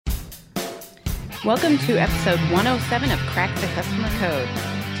Welcome to episode 107 of Crack the Customer Code.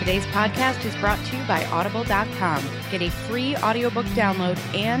 Today's podcast is brought to you by Audible.com. Get a free audiobook download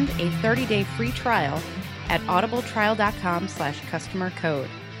and a 30-day free trial at audibletrial.com/customer code.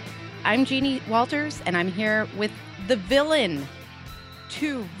 I'm Jeannie Walters, and I'm here with the villain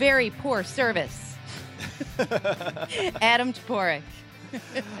to very poor service, Adam Toporek.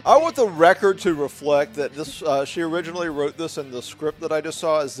 I want the record to reflect that this. She originally wrote this in the script that I just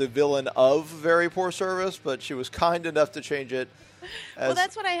saw as the villain of very poor service, but she was kind enough to change it. Well,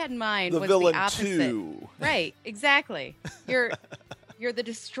 that's what I had in mind. The was villain the opposite. too. Right, exactly. You're the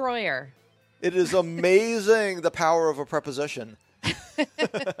destroyer. It is amazing the power of a preposition.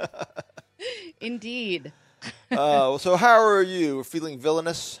 Indeed. So how are you? Feeling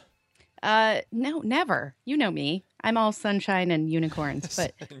villainous? No, never. You know me. I'm all sunshine and unicorns,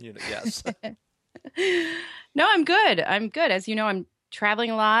 but Yes. no, I'm good. I'm good. As you know, I'm traveling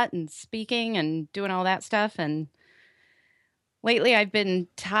a lot and speaking and doing all that stuff. And lately I've been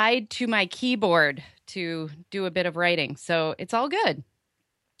tied to my keyboard to do a bit of writing. So it's all good.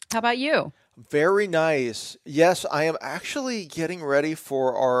 How about you? Very nice. Yes, I am actually getting ready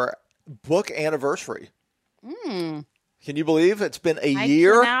for our book anniversary. Can you believe it's been a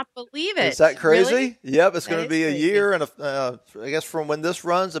year? I cannot believe it. Is that crazy? Really? Yep, it's That going to is be a crazy. year, and I guess from when this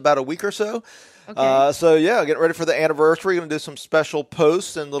runs, about a week or so. Okay. So yeah, getting ready for the anniversary. Going to do some special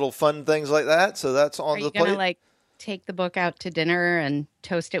posts and little fun things like that. So that's on Are the you going plate. to like take the book out to dinner and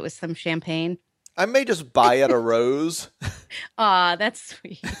toast it with some champagne? I may just buy it a rose. Aw, that's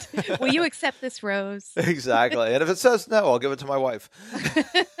sweet. Will you accept this rose? Exactly, and if it says no, I'll give it to my wife.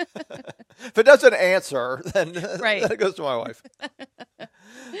 If it doesn't answer, then Right. then it goes to my wife.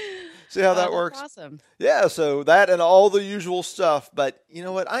 See how that That's works? Awesome. Yeah, so that and all the usual stuff. But you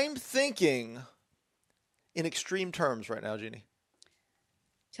know what? I'm thinking in extreme terms right now, Jeannie.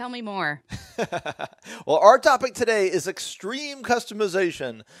 Tell me more. Well, our topic today is extreme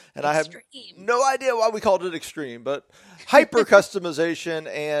customization. And I have Extreme. no idea why we called it extreme, but hyper customization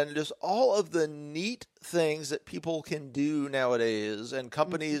and just all of the neat things that people can do nowadays and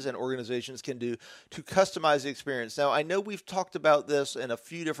companies and organizations can do to customize the experience. Now, I know we've talked about this in a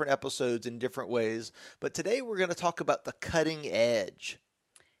few different episodes in different ways, but today we're going to talk about the cutting edge.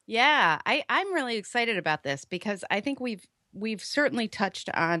 Yeah, I'm really excited about this because I think we've certainly touched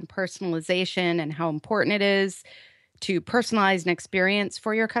on personalization and how important it is to personalize an experience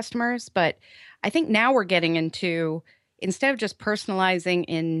for your customers. But I think now we're getting into, instead of just personalizing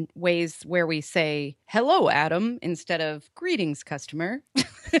in ways where we say, hello, Adam, instead of greetings, customer,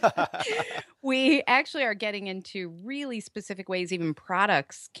 we actually are getting into really specific ways. Even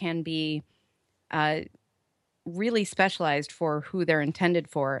products can be really specialized for who they're intended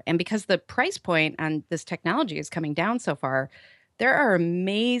for. And because the price point on this technology is coming down so far, there are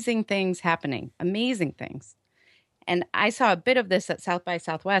amazing things happening, amazing things. And I saw a bit of this at South by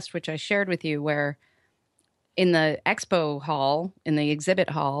Southwest, which I shared with you, where in the expo hall, in the exhibit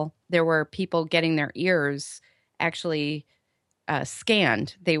hall, there were people getting their ears actually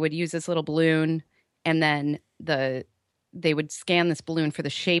scanned. They would use this little balloon, and then they would scan this balloon for the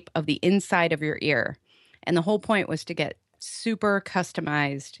shape of the inside of your ear. And the whole point was to get super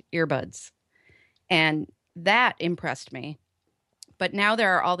customized earbuds. And that impressed me. But now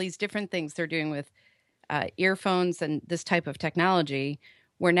there are all these different things they're doing with earphones and this type of technology,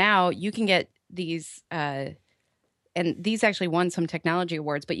 where now you can get these, and these actually won some technology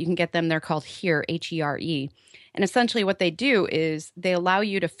awards, but you can get them. They're called Here, Here. And essentially what they do is they allow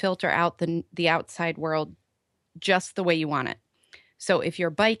you to filter out the outside world just the way you want it. So if you're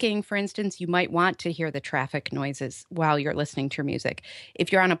biking, for instance, you might want to hear the traffic noises while you're listening to your music.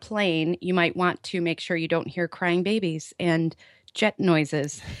 If you're on a plane, you might want to make sure you don't hear crying babies and jet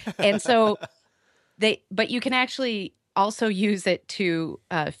noises. And so but you can actually also use it to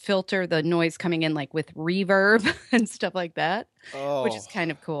filter the noise coming in, like with reverb and stuff like that, which is kind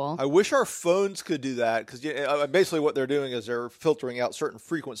of cool. I wish our phones could do that because basically what they're doing is they're filtering out certain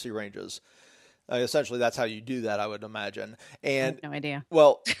frequency ranges. Essentially, that's how you do that, I would imagine. And I have no idea.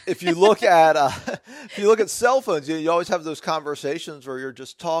 Well, if you look at cell phones, you always have those conversations where you're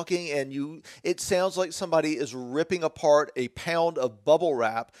just talking, and it sounds like somebody is ripping apart a pound of bubble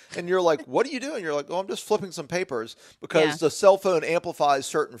wrap, and you're like, "What are you doing?" You're like, "Oh, I'm just flipping some papers," because the cell phone amplifies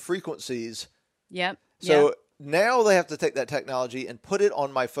certain frequencies. Yep. So now they have to take that technology and put it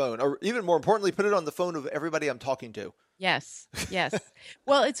on my phone, or even more importantly, put it on the phone of everybody I'm talking to. Yes.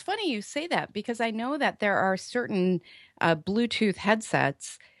 Well, it's funny you say that because I know that there are certain Bluetooth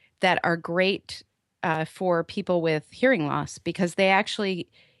headsets that are great for people with hearing loss because they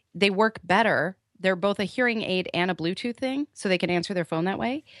work better they're both a hearing aid and a Bluetooth thing, so they can answer their phone that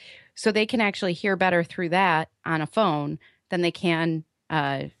way. So they can actually hear better through that on a phone than they can,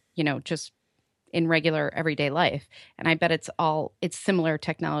 just in regular everyday life. And I bet it's similar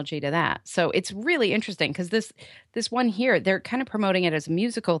technology to that. So it's really interesting because this one here, they're kind of promoting it as a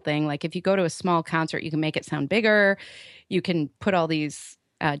musical thing. Like if you go to a small concert, you can make it sound bigger. You can put all these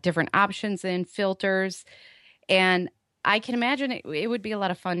different options in, filters. And I can imagine it would be a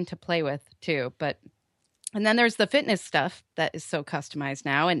lot of fun to play with too. And then there's the fitness stuff that is so customized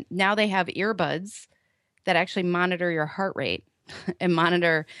now. And now they have earbuds that actually monitor your heart rate and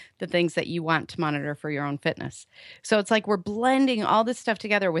monitor the things that you want to monitor for your own fitness. So it's like we're blending all this stuff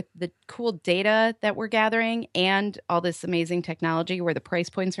together with the cool data that we're gathering and all this amazing technology where the price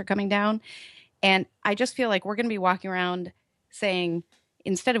points are coming down. And I just feel like we're going to be walking around saying,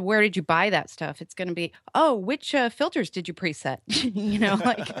 instead of where did you buy that stuff, it's going to be, oh, which filters did you preset?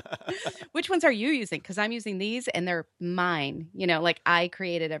 Like which ones are you using? Because I'm using these and they're mine. Like I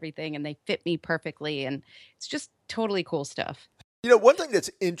created everything and they fit me perfectly. And it's just totally cool stuff. One thing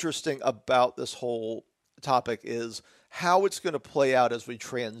that's interesting about this whole topic is how it's going to play out as we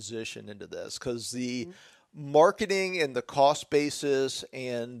transition into this, because the marketing and the cost basis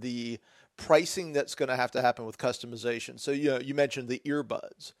and the pricing that's going to happen with customization. So, you mentioned the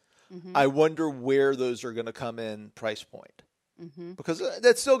earbuds. Mm-hmm. I wonder where those are going to come in price point. Mm-hmm. Because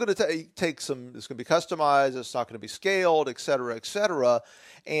that's still going to take some, it's going to be customized, it's not going to be scaled, et cetera, et cetera.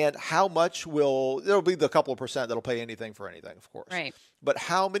 And how much there'll be the couple of percent that'll pay anything for anything, of course. Right. But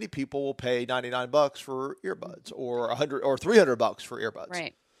how many people will pay $99 for earbuds or $100 or $300 for earbuds?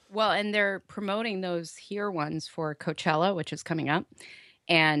 Right. Well, and they're promoting those here ones for Coachella, which is coming up.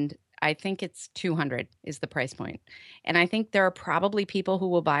 And I think it's $200 is the price point. And I think there are probably people who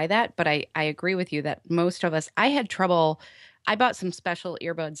will buy that. But I agree with you that most of us, I bought some special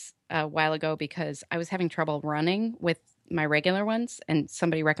earbuds a while ago because I was having trouble running with my regular ones. And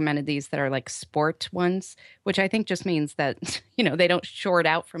somebody recommended these that are like sport ones, which I think just means that, they don't short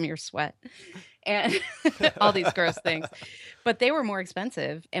out from your sweat and all these gross things. But they were more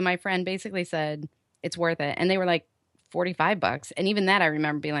expensive. And my friend basically said, it's worth it. And they were like $45. And even that, I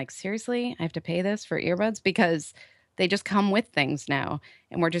remember being like, seriously, I have to pay this for earbuds? Because they just come with things now.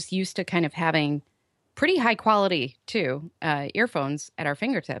 And we're just used to kind of having pretty high quality too, earphones at our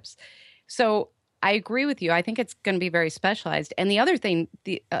fingertips. So I agree with you. I think it's going to be very specialized. And the other thing,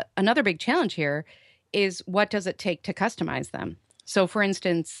 another big challenge here is what does it take to customize them? So for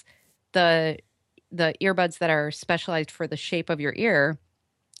instance, the earbuds that are specialized for the shape of your ear,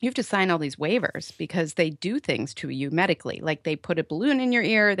 you have to sign all these waivers because they do things to you medically. Like they put a balloon in your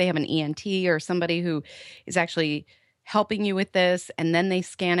ear, they have an ENT or somebody who is actually helping you with this, and then they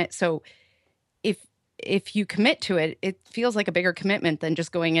scan it. So if you commit to it, it feels like a bigger commitment than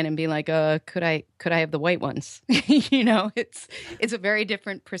just going in and being like, could I have the white ones? It's a very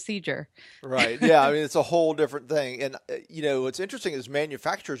different procedure. Right. Yeah. I mean, it's a whole different thing. And, what's interesting is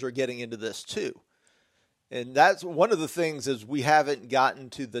manufacturers are getting into this too. And that's one of the things is we haven't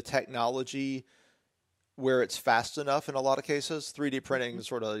gotten to the technology where it's fast enough in a lot of cases. 3D printing is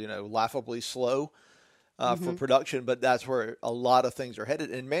sort of, laughably slow. For production, but that's where a lot of things are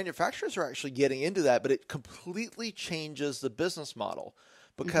headed. And manufacturers are actually getting into that, but it completely changes the business model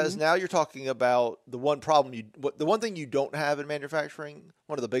because now you're talking about the one thing you don't have in manufacturing,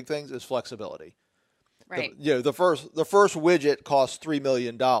 one of the big things is flexibility. Right. The first widget costs $3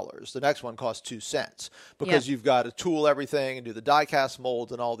 million. The next one costs 2 cents because you've got to tool everything and do the die cast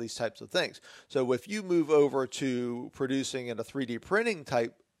molds and all these types of things. So if you move over to producing in a 3D printing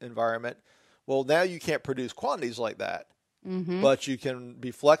type environment, well, now you can't produce quantities like that, but you can be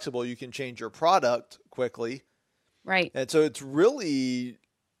flexible. You can change your product quickly. Right. And so it's really,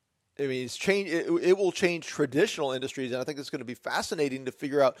 it will change traditional industries. And I think it's going to be fascinating to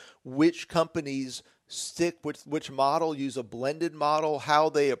figure out which companies stick with which model, use a blended model, how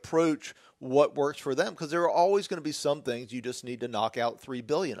they approach what works for them. Because there are always going to be some things you just need to knock out 3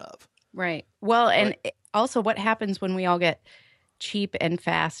 billion of. Right. Well, and also what happens when we all get cheap and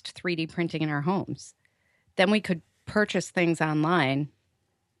fast 3D printing in our homes? Then we could purchase things online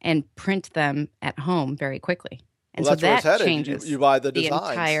and print them at home very quickly. And so that changes you buy the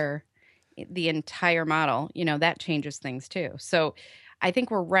designs. The entire model, that changes things too. So I think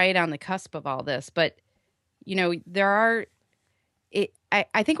we're right on the cusp of all this, but I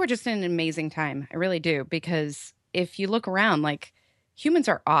think we're just in an amazing time. I really do, because if you look around, like, humans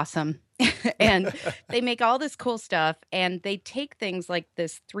are awesome. And they make all this cool stuff, and they take things like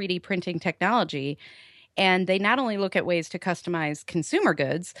this 3D printing technology, and they not only look at ways to customize consumer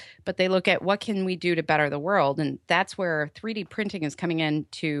goods, but they look at what can we do to better the world. And that's where 3D printing is coming in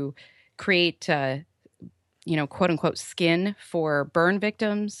to create, quote unquote, skin for burn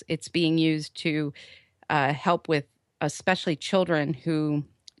victims. It's being used to help with especially children who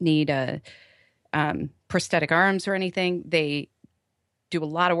need prosthetic arms or anything. They do a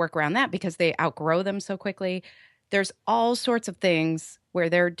lot of work around that because they outgrow them so quickly. There's all sorts of things where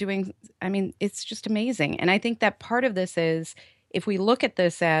they're doing, I mean, it's just amazing. And I think that part of this is, if we look at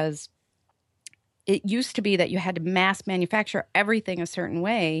this as, it used to be that you had to mass manufacture everything a certain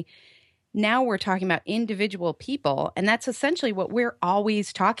way. Now we're talking about individual people, and that's essentially what we're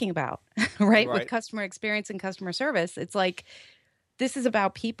always talking about, right? With customer experience and customer service. It's like, this is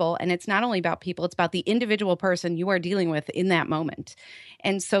about people, and it's not only about people, it's about the individual person you are dealing with in that moment.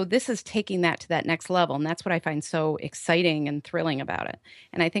 And so this is taking that to that next level, and that's what I find so exciting and thrilling about it.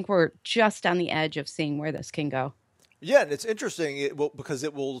 And I think we're just on the edge of seeing where this can go. Yeah, and it's interesting because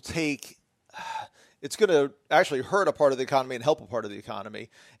it will take it's going to actually hurt a part of the economy and help a part of the economy.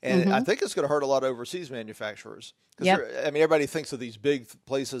 And I think it's going to hurt a lot of overseas manufacturers. Because everybody thinks of these big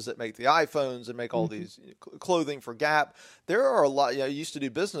places that make the iPhones and make all these clothing for Gap. There are a lot, I used to do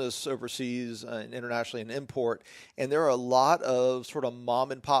business overseas and internationally and import, and there are a lot of sort of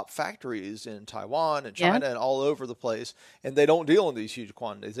mom and pop factories in Taiwan and China and all over the place. And they don't deal in these huge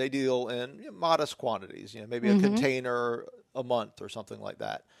quantities. They deal in modest quantities, maybe a container a month or something like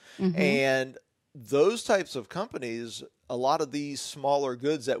that. And those types of companies, a lot of these smaller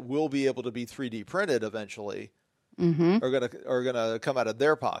goods that will be able to be 3D printed eventually are gonna come out of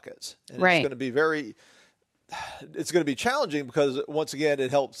their pockets. And it's gonna be it's going to be challenging because, once again,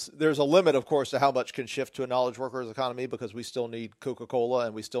 it helps. There's a limit, of course, to how much can shift to a knowledge workers economy, because we still need Coca-Cola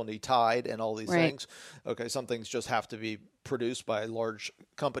and we still need Tide and all these things. Okay, some things just have to be produced by large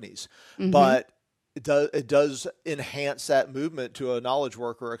companies. But it does enhance that movement to a knowledge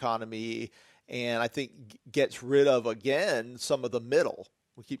worker economy, and I think gets rid of, again, some of the middle.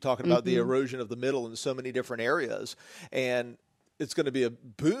 We keep talking about the erosion of the middle in so many different areas. And it's going to be a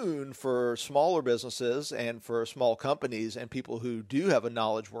boon for smaller businesses and for small companies and people who do have a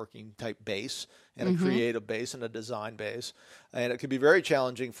knowledge working type base and a creative base and a design base. And it can be very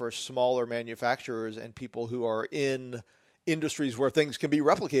challenging for smaller manufacturers and people who are in industries where things can be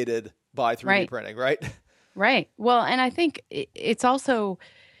replicated by 3D printing, right? Right. Well, and I think it's also,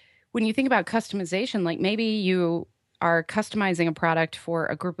 when you think about customization, like maybe you are customizing a product for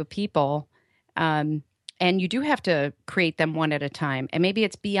a group of people, and you do have to create them one at a time. And maybe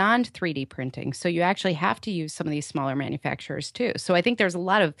it's beyond 3D printing. So you actually have to use some of these smaller manufacturers too. So I think there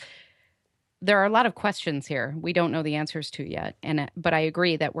are a lot of questions here we don't know the answers to yet. But I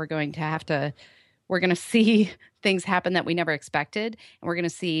agree that we're going to see things happen that we never expected. And we're going to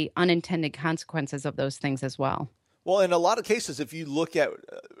see unintended consequences of those things as well. Well, in a lot of cases, if you look at,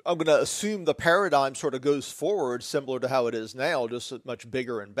 I'm going to assume the paradigm sort of goes forward similar to how it is now, just much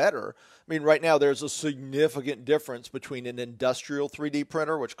bigger and better. I mean, right now there's a significant difference between an industrial 3D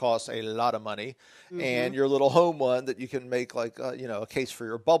printer, which costs a lot of money, and your little home one that you can make like, a case for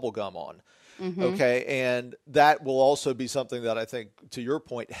your bubble gum on. Okay. And that will also be something that I think, to your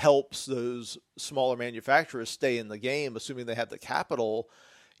point, helps those smaller manufacturers stay in the game, assuming they have the capital.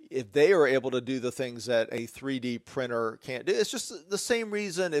 If they are able to do the things that a 3D printer can't do, it's just the same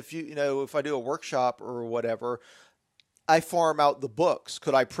reason if if I do a workshop or whatever, I farm out the books.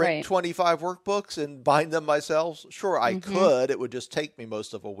 Could I print 25 workbooks and bind them myself? Sure, I could. It would just take me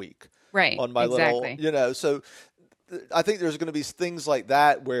most of a week. Right. On my little, so I think there's going to be things like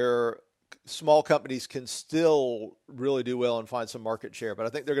that where small companies can still really do well and find some market share. But I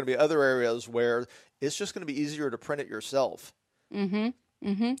think there are going to be other areas where it's just going to be easier to print it yourself.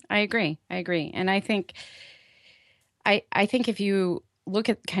 I agree. And I think if you look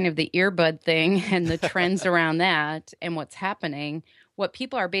at kind of the earbud thing and the trends around that and what's happening, what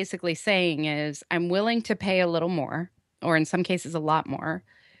people are basically saying is, I'm willing to pay a little more, or in some cases a lot more,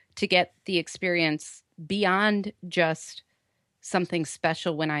 to get the experience beyond just something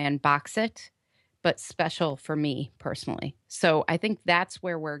special when I unbox it, but special for me personally. So I think that's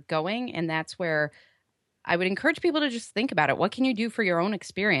where we're going, and that's where I would encourage people to just think about it. What can you do for your own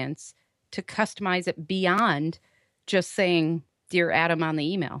experience to customize it beyond just saying "Dear Adam" on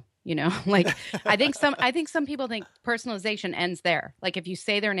the email? Like I think some people think personalization ends there. Like if you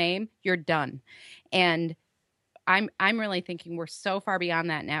say their name, you're done. And I'm really thinking we're so far beyond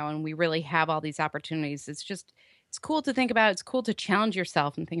that now, and we really have all these opportunities. It's cool to think about. It's cool to challenge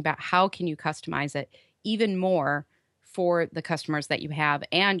yourself and think about how can you customize it even more for the customers that you have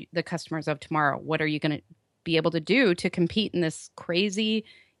and the customers of tomorrow. What are you going to be able to do to compete in this crazy,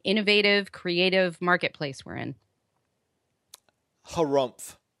 innovative, creative marketplace we're in?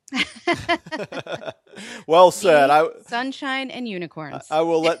 Harumph. Well said. Sunshine and unicorns. I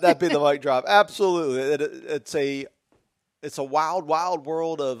will let that be the mic drop. Absolutely. It's a wild, wild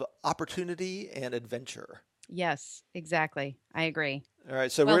world of opportunity and adventure. Yes, exactly. I agree. All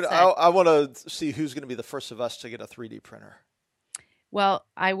right. So I want to see who's going to be the first of us to get a 3D printer. Well,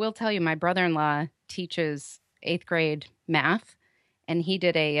 I will tell you, my brother-in-law teaches 8th grade math, and he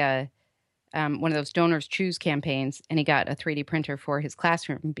did one of those donors choose campaigns, and he got a 3D printer for his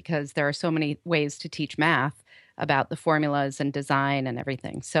classroom because there are so many ways to teach math about the formulas and design and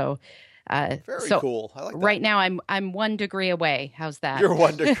everything. So, very cool. I like that. Right now, I'm 1 degree away. How's that? You're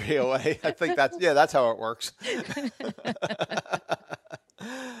 1 degree away. I think that's how it works.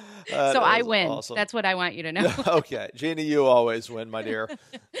 So I win. Awesome. That's what I want you to know. Okay. Jeannie, you always win, my dear.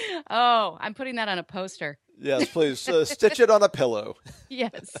 Oh, I'm putting that on a poster. Yes, please. Stitch it on a pillow.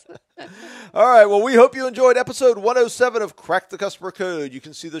 Yes. All right. Well, we hope you enjoyed episode 107 of Crack the Customer Code. You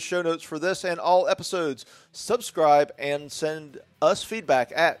can see the show notes for this and all episodes. Subscribe and send us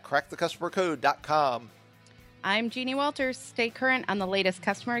feedback at crackthecustomercode.com. I'm Jeannie Walters. Stay current on the latest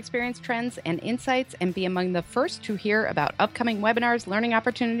customer experience trends and insights and be among the first to hear about upcoming webinars, learning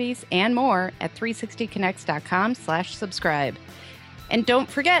opportunities, and more at 360connects.com/subscribe. And don't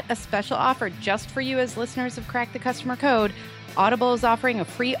forget a special offer just for you as listeners of Crack the Customer Code. Audible is offering a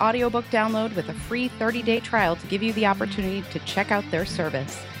free audiobook download with a free 30-day trial to give you the opportunity to check out their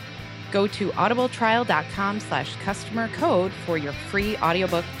service. Go to audibletrial.com/customer code for your free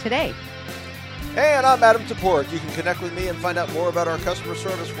audiobook today. And I'm Adam Toporek. You can connect with me and find out more about our customer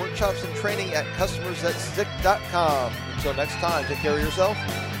service workshops and training at customersthatstick.com. Until next time, take care of yourself.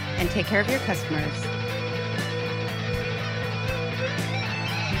 And take care of your customers.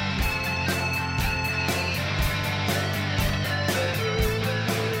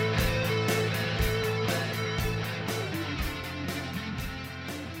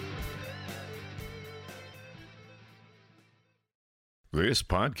 This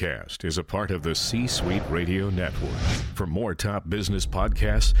podcast is a part of the C-Suite Radio Network. For more top business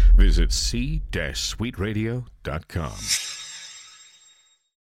podcasts, visit c-suiteradio.com.